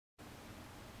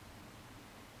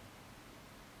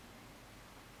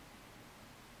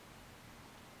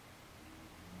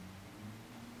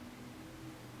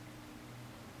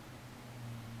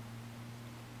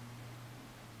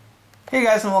Hey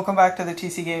guys, and welcome back to the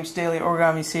TC Games Daily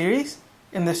Origami series.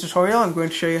 In this tutorial I'm going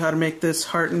to show you how to make this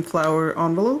heart and flower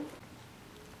envelope.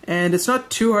 And it's not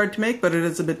too hard to make, but it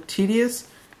is a bit tedious.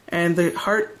 And the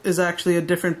heart is actually a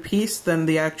different piece than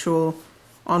the actual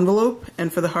envelope.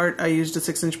 And for the heart I used a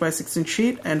 6" by 6"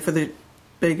 sheet, and for the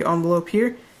big envelope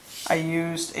here I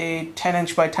used a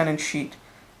 10" by 10" sheet.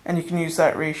 And you can use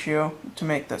that ratio to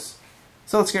make this.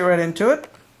 So let's get right into it.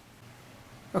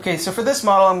 Okay, so for this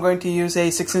model I'm going to use a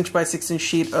 6" by 6"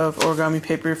 sheet of origami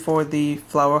paper for the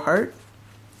flower heart.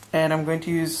 And I'm going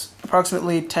to use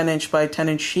approximately 10" by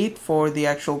 10" sheet for the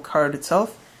actual card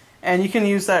itself. And you can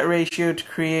use that ratio to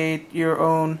create your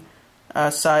own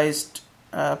sized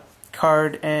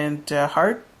card and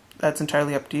heart. That's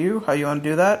entirely up to you how you want to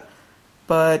do that.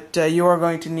 But you are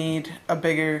going to need a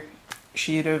bigger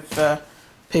sheet of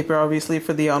paper, obviously,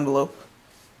 for the envelope.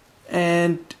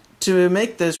 And to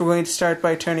make this, we're going to start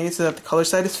by turning it so that the color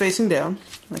side is facing down,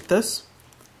 like this.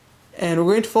 And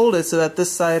we're going to fold it so that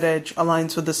this side edge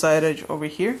aligns with the side edge over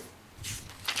here,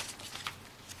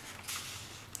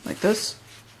 like this.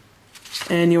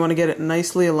 And you want to get it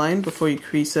nicely aligned before you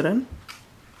crease it in,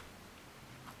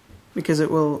 because it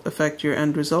will affect your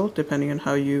end result depending on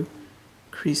how you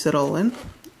crease it all in,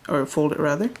 or fold it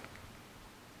rather.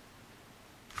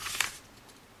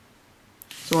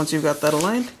 So once you've got that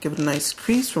aligned, give it a nice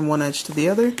crease from one edge to the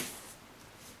other,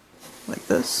 like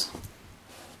this.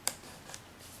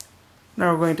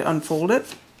 Now we're going to unfold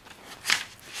it.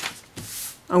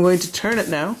 I'm going to turn it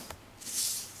now,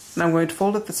 and I'm going to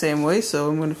fold it the same way. So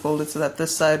I'm going to fold it so that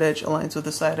this side edge aligns with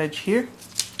the side edge here,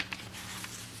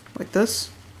 like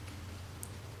this.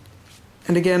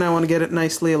 And again, I want to get it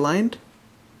nicely aligned,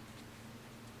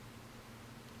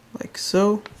 like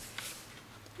so.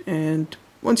 And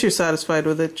once you're satisfied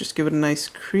with it, just give it a nice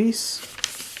crease,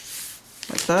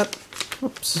 like that.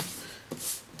 Oops.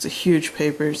 It's a huge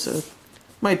paper, so it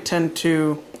might tend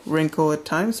to wrinkle at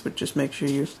times, but just make sure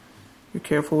you're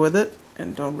careful with it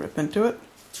and don't rip into it.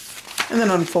 And then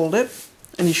unfold it,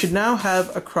 and you should now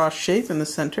have a cross shape in the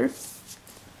center.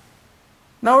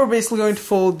 Now we're basically going to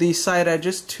fold the side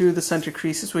edges to the center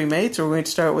creases we made, so we're going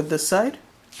to start with this side.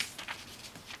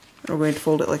 And we're going to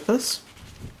fold it like this.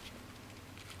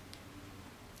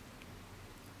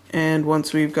 And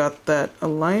once we've got that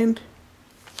aligned,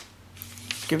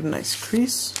 give it a nice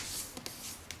crease,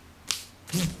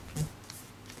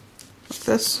 like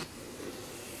this.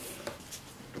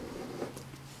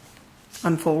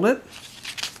 Unfold it.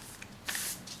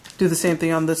 Do the same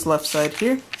thing on this left side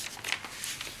here.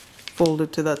 Fold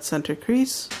it to that center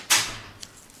crease,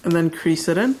 and then crease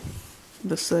it in,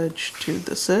 this edge to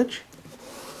this edge,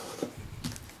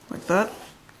 like that.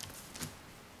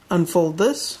 Unfold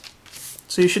this.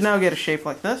 So you should now get a shape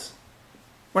like this.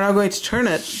 We're now going to turn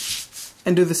it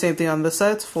and do the same thing on this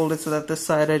side. So fold it so that this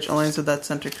side edge aligns with that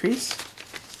center crease.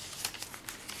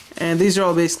 And these are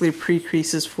all basically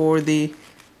pre-creases for the,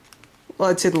 well,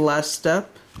 I'd say the last step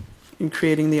in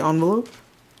creating the envelope.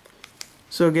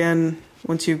 So again,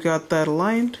 once you've got that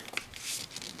aligned,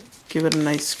 give it a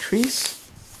nice crease.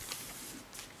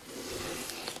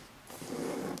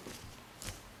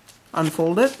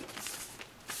 Unfold it.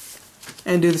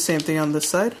 And do the same thing on this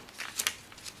side.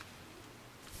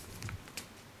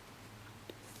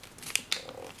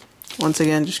 Once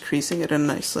again, just creasing it in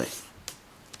nicely.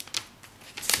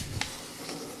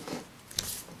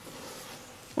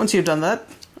 Once you've done that,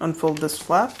 unfold this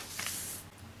flap.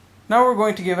 Now we're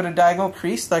going to give it a diagonal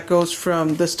crease that goes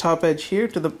from this top edge here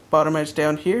to the bottom edge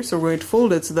down here. So we're going to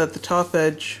fold it so that the top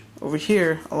edge over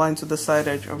here aligns with the side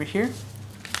edge over here.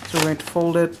 So we're going to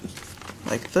fold it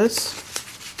like this.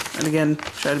 And again,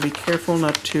 try to be careful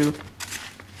not to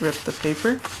rip the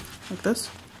paper, like this.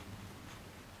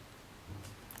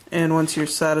 And once you're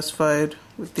satisfied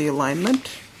with the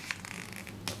alignment,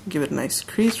 give it a nice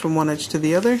crease from one edge to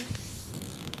the other,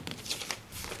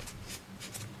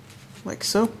 like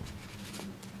so.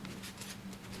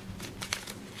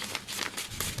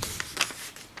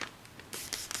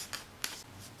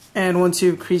 And once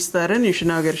you've creased that in, you should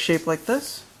now get a shape like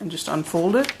this, and just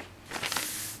unfold it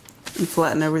and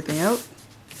flatten everything out.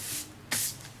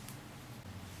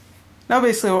 Now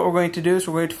basically what we're going to do is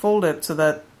we're going to fold it so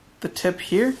that the tip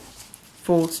here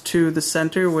folds to the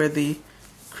center where the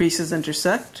creases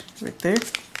intersect, right there.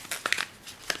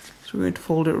 So we're going to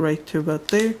fold it right to about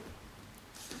there.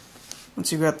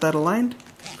 Once you've got that aligned,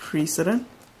 crease it in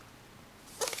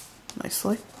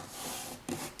nicely.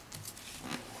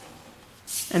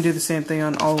 And do the same thing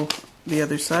on all the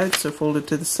other sides, so fold it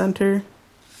to the center.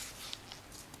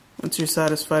 Once you're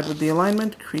satisfied with the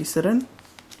alignment, crease it in.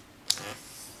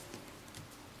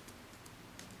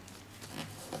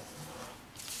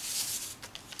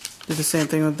 Do the same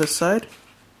thing with this side.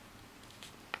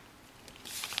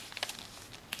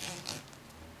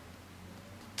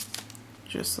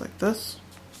 Just like this.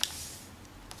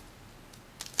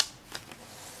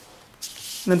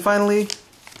 And then finally,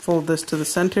 fold this to the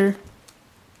center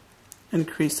and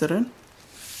crease it in.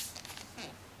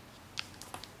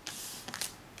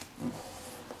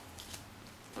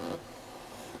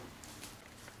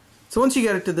 So once you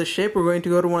get it to this shape, we're going to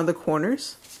go to one of the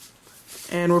corners,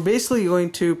 and we're basically going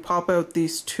to pop out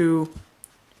these two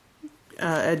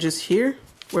edges here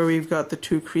where we've got the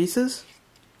two creases.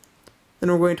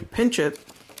 Then we're going to pinch it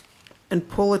and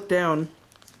pull it down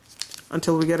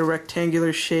until we get a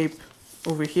rectangular shape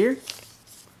over here.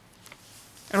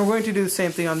 And we're going to do the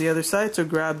same thing on the other side, so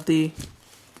grab the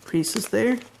creases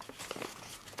there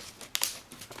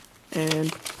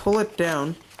and pull it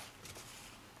down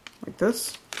like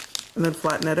this, and then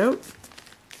flatten it out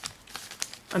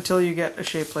until you get a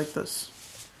shape like this.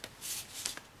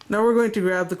 Now we're going to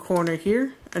grab the corner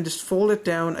here and just fold it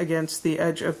down against the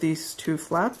edge of these two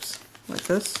flaps like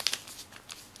this,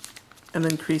 and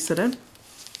then crease it in.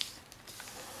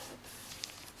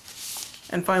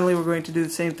 And finally we're going to do the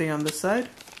same thing on this side.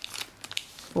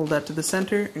 Fold that to the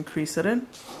center and crease it in.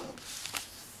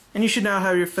 And you should now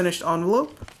have your finished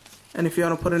envelope. And if you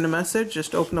want to put in a message,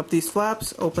 just open up these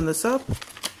flaps, open this up,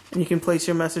 and you can place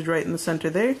your message right in the center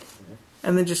there,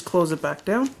 and then just close it back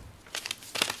down.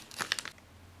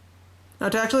 Now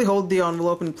to actually hold the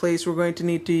envelope in place, we're going to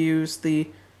need to use the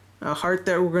heart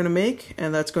that we're going to make,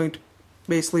 and that's going to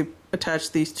basically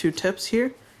attach these two tips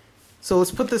here. So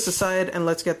let's put this aside and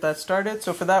let's get that started.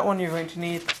 So for that one, you're going to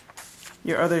need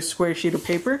your other square sheet of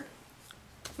paper,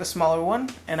 the smaller one,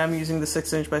 and I'm using the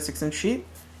 6" by 6" sheet.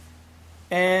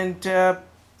 And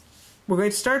we're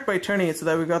going to start by turning it so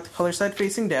that we've got the color side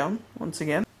facing down once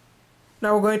again.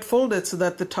 Now we're going to fold it so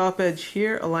that the top edge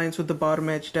here aligns with the bottom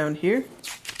edge down here.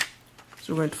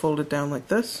 So we're going to fold it down like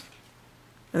this.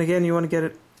 And again, you want to get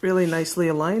it really nicely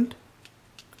aligned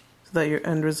so that your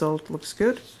end result looks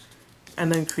good.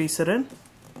 And then crease it in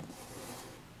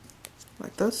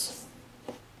like this.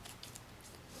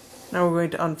 Now we're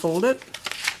going to unfold it.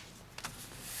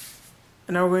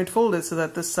 And now we're going to fold it so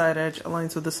that this side edge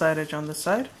aligns with the side edge on this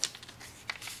side.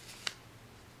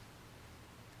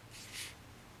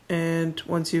 And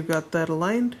once you've got that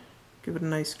aligned, give it a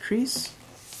nice crease.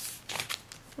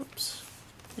 Oops,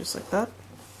 just like that.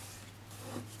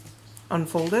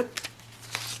 Unfold it.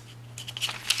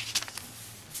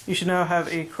 You should now have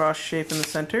a cross shape in the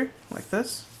center, like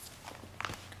this.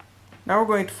 Now we're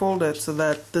going to fold it so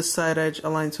that this side edge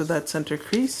aligns with that center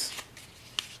crease.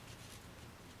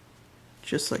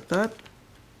 Just like that.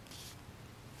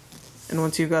 And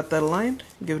once you've got that aligned,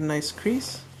 give it a nice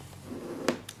crease.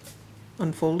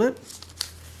 Unfold it.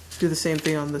 Do the same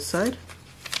thing on this side.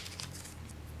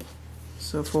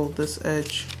 So fold this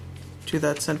edge to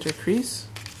that center crease.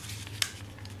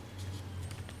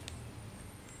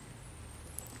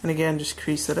 And again, just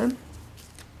crease it in.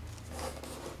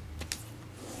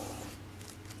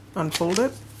 Unfold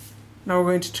it. Now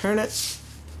we're going to turn it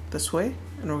this way,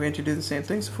 and we're going to do the same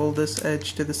thing. So fold this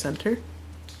edge to the center.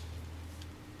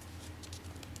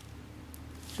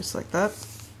 Just like that.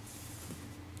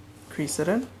 Crease it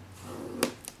in.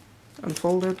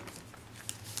 Unfold it.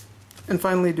 And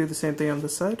finally do the same thing on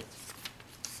this side.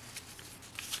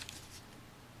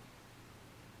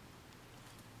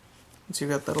 Once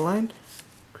you've got that aligned,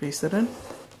 crease it in.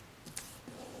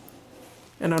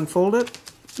 And unfold it.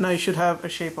 Now you should have a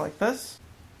shape like this.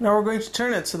 Now we're going to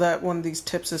turn it so that one of these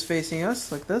tips is facing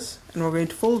us, like this. And we're going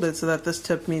to fold it so that this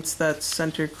tip meets that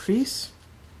center crease.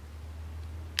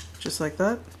 Just like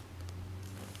that.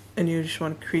 And you just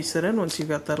want to crease it in once you've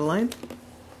got that aligned.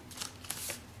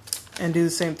 And do the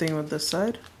same thing with this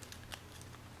side.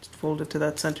 Just fold it to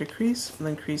that center crease and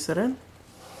then crease it in.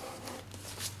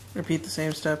 Repeat the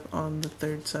same step on the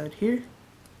third side here.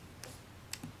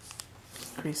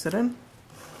 Crease it in.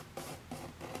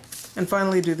 And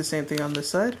finally do the same thing on this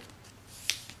side.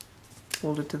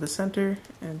 Fold it to the center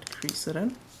and crease it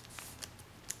in.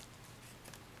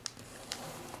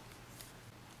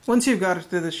 Once you've got it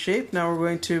to this shape, now we're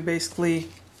going to basically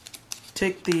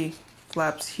take the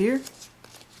flaps here.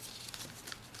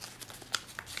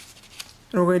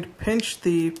 And we're going to pinch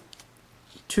the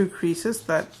two creases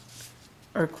that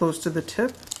are close to the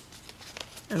tip.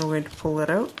 And we're going to pull it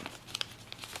out.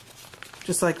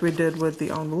 Just like we did with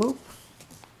the envelope.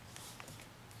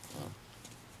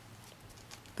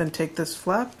 Then take this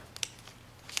flap,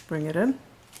 bring it in.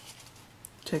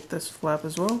 Take this flap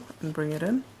as well and bring it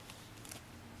in.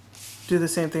 Do the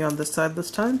same thing on this side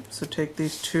this time. So take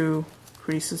these two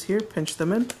creases here, pinch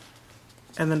them in,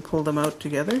 and then pull them out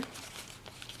together.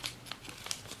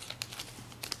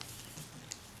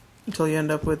 until you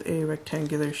end up with a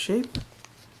rectangular shape.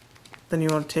 Then you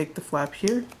want to take the flap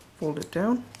here, fold it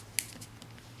down,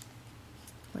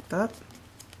 like that.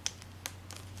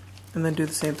 And then do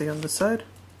the same thing on this side,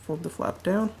 fold the flap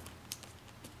down.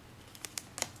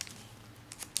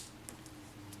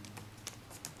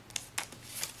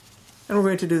 And we're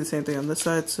going to do the same thing on this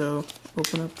side, so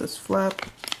open up this flap,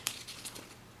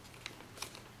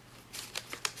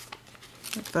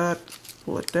 like that,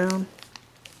 pull it down.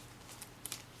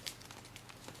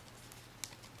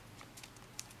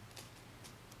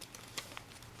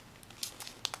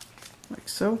 Like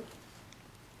so.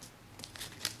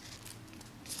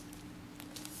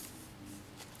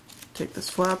 Take this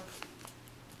flap,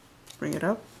 bring it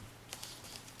up,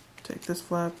 take this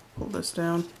flap, pull this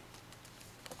down.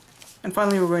 And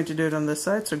finally we're going to do it on this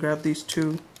side, so grab these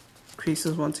two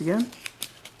creases once again,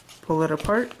 pull it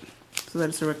apart so that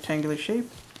it's a rectangular shape.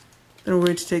 Then we're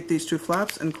going to take these two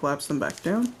flaps and collapse them back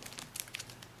down.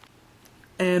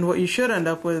 And what you should end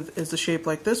up with is a shape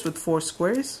like this with 4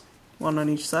 squares, one on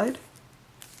each side.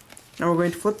 Now we're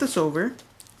going to flip this over,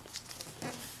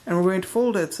 and we're going to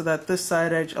fold it so that this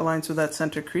side edge aligns with that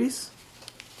center crease,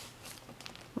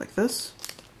 like this.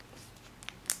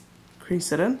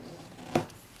 Crease it in.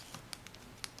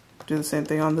 Do the same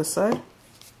thing on this side.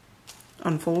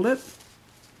 Unfold it.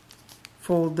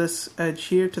 Fold this edge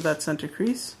here to that center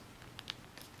crease.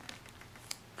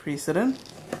 Crease it in.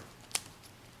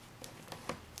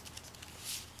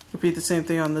 Repeat the same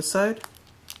thing on this side.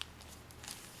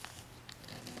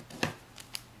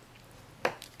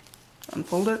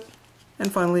 Unfold it.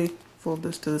 And finally, fold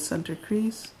this to the center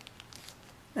crease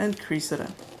and crease it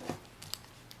in.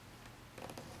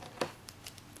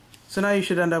 So now you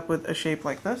should end up with a shape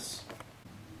like this.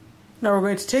 Now we're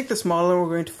going to take this model and we're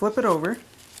going to flip it over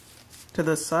to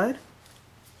this side.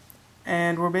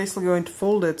 And we're basically going to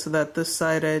fold it so that this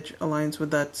side edge aligns with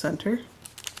that center.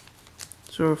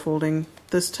 So we're folding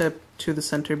this tip to the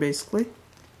center basically,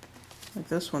 like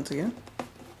this once again.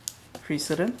 Crease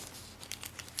it in.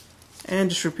 And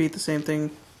just repeat the same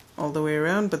thing all the way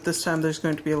around, but this time there's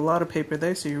going to be a lot of paper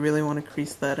there, so you really want to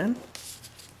crease that in.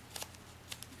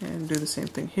 And do the same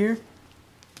thing here.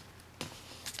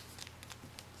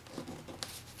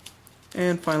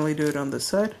 And finally do it on this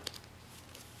side.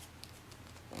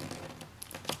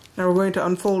 Now we're going to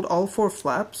unfold all 4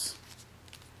 flaps.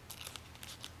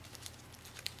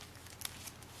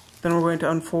 Then we're going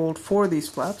to unfold 4 of these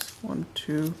flaps. 1,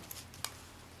 2,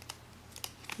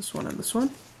 this one and this one.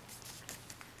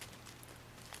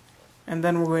 And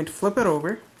then we're going to flip it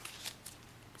over.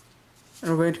 And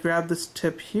we're going to grab this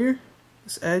tip here,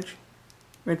 this edge.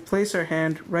 We're going to place our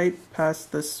hand right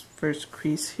past this first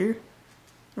crease here.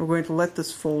 We're going to let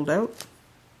this fold out.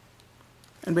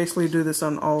 And basically do this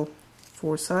on all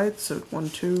 4 sides. So 1,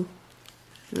 2,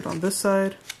 do it on this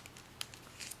side.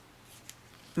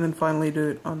 And then finally do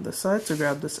it on this side. So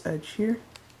grab this edge here,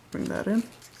 bring that in.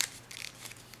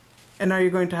 And now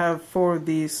you're going to have 4 of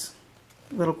these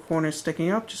little corners sticking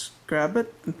up. Just grab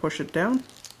it and push it down.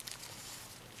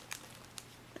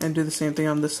 And do the same thing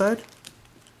on this side.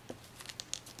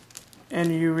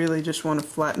 And you really just want to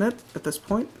flatten it at this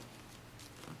point.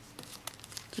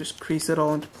 Just crease it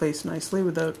all into place nicely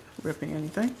without ripping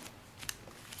anything,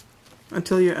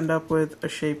 until you end up with a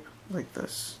shape like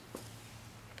this.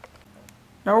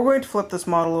 Now we're going to flip this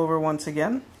model over once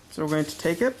again. So we're going to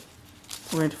take it,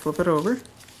 we're going to flip it over,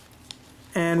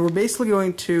 and we're basically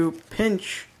going to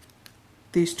pinch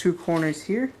these 2 corners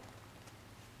here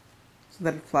so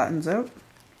that it flattens out.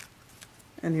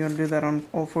 And you want to do that on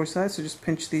all 4 sides, so just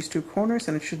pinch these 2 corners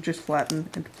and it should just flatten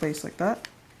into place like that.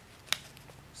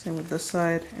 Same with this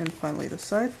side, and finally this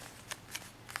side.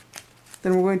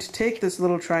 Then we're going to take this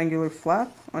little triangular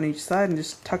flap on each side and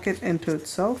just tuck it into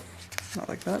itself. Not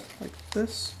like that, like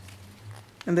this.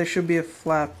 And there should be a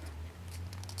flap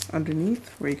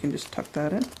underneath where you can just tuck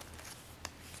that in.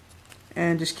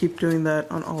 And just keep doing that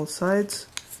on all sides.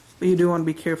 But you do want to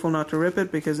be careful not to rip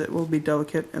it because it will be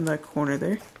delicate in that corner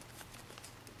there.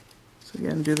 So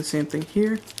again, do the same thing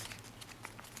here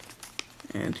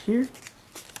and here.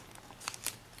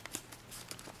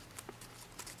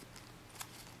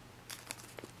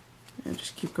 And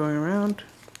just keep going around.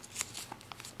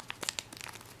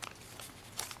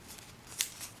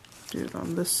 Do it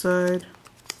on this side.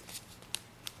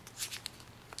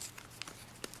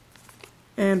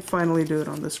 And finally do it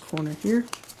on this corner here.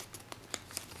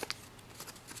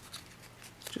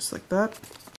 Just like that.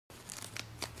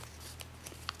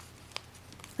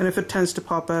 And if it tends to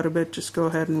pop out a bit, just go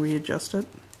ahead and readjust it,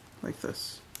 like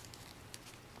this.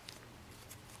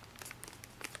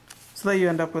 So that you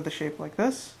end up with a shape like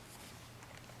this.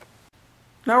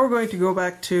 Now we're going to go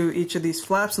back to each of these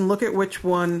flaps and look at which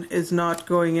one is not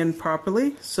going in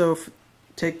properly. So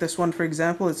take this one for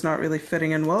example, it's not really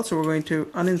fitting in well, so we're going to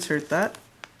uninsert that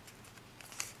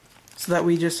so that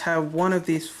we just have one of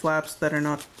these flaps that are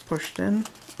not pushed in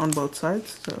on both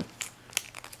sides. So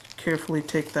carefully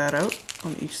take that out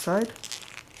on each side,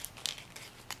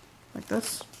 like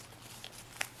this.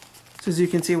 So as you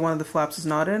can see, one of the flaps is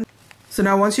not in. So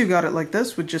now once you've got it like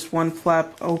this with just one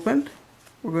flap opened,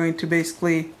 we're going to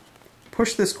basically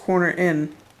push this corner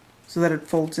in so that it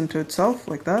folds into itself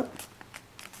like that.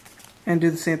 And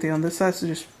do the same thing on this side, so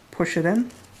just push it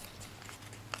in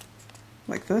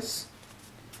like this.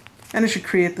 And it should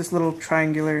create this little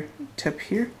triangular tip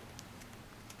here.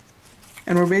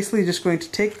 And we're basically just going to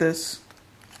take this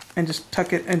and just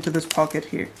tuck it into this pocket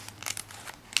here.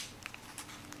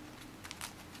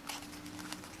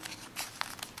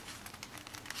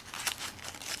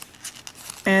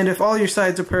 And if all your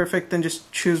sides are perfect, then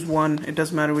just choose one. It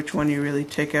doesn't matter which one you really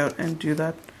take out and do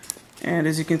that. And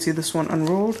as you can see, this one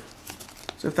unrolled.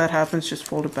 So if that happens, just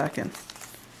fold it back in.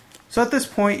 So at this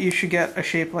point, you should get a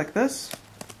shape like this.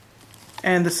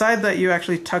 And the side that you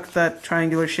actually tuck that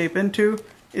triangular shape into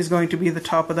is going to be the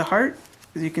top of the heart,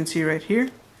 as you can see right here.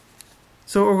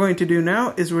 So what we're going to do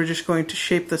now is we're just going to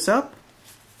shape this up.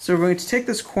 So we're going to take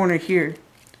this corner here,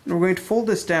 and we're going to fold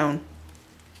this down.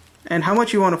 And how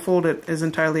much you want to fold it is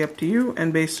entirely up to you,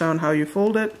 and based on how you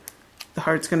fold it, the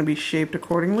heart's going to be shaped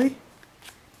accordingly.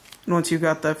 And once you've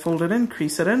got that folded in,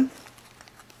 crease it in,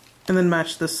 and then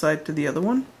match this side to the other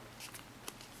one.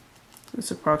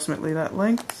 It's approximately that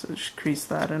length, so just crease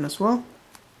that in as well,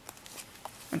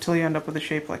 until you end up with a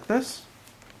shape like this.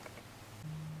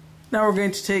 Now we're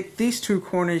going to take these two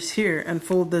corners here and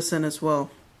fold this in as well.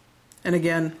 And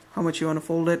again, how much you want to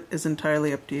fold it is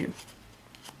entirely up to you.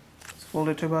 Fold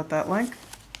it to about that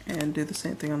length and do the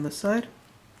same thing on this side.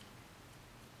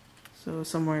 So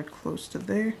somewhere close to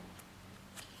there.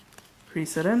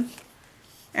 Crease it in.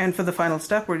 And for the final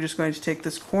step, we're just going to take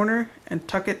this corner and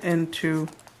tuck it into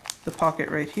the pocket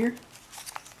right here.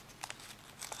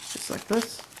 Just like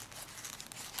this.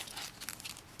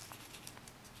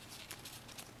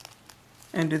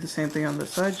 And do the same thing on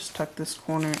this side, just tuck this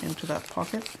corner into that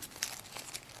pocket.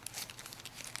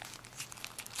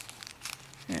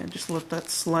 And just let that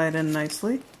slide in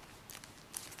nicely.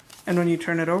 And when you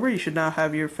turn it over, you should now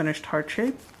have your finished heart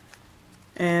shape.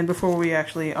 And before we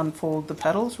actually unfold the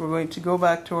petals, we're going to go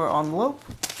back to our envelope,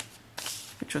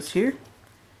 which was here.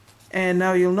 And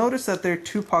now you'll notice that there are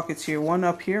two pockets here, one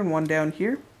up here and one down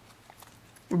here.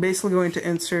 We're basically going to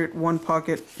insert one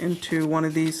pocket into one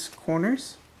of these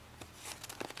corners.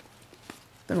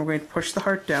 Then we're going to push the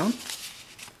heart down.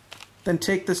 Then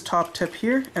take this top tip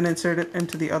here and insert it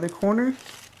into the other corner.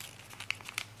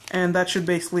 And that should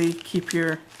basically keep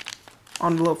your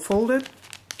envelope folded.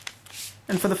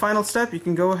 And for the final step, you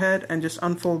can go ahead and just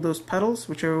unfold those petals,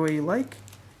 whichever way you like.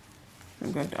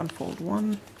 I'm going to unfold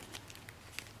one.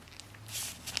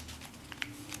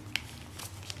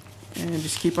 And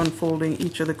just keep unfolding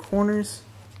each of the corners,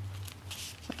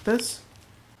 like this.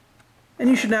 And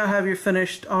you should now have your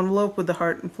finished envelope with the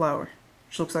heart and flower,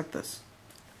 which looks like this.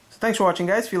 So thanks for watching,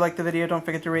 guys. If you liked the video, don't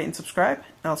forget to rate and subscribe,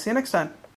 and I'll see you next time.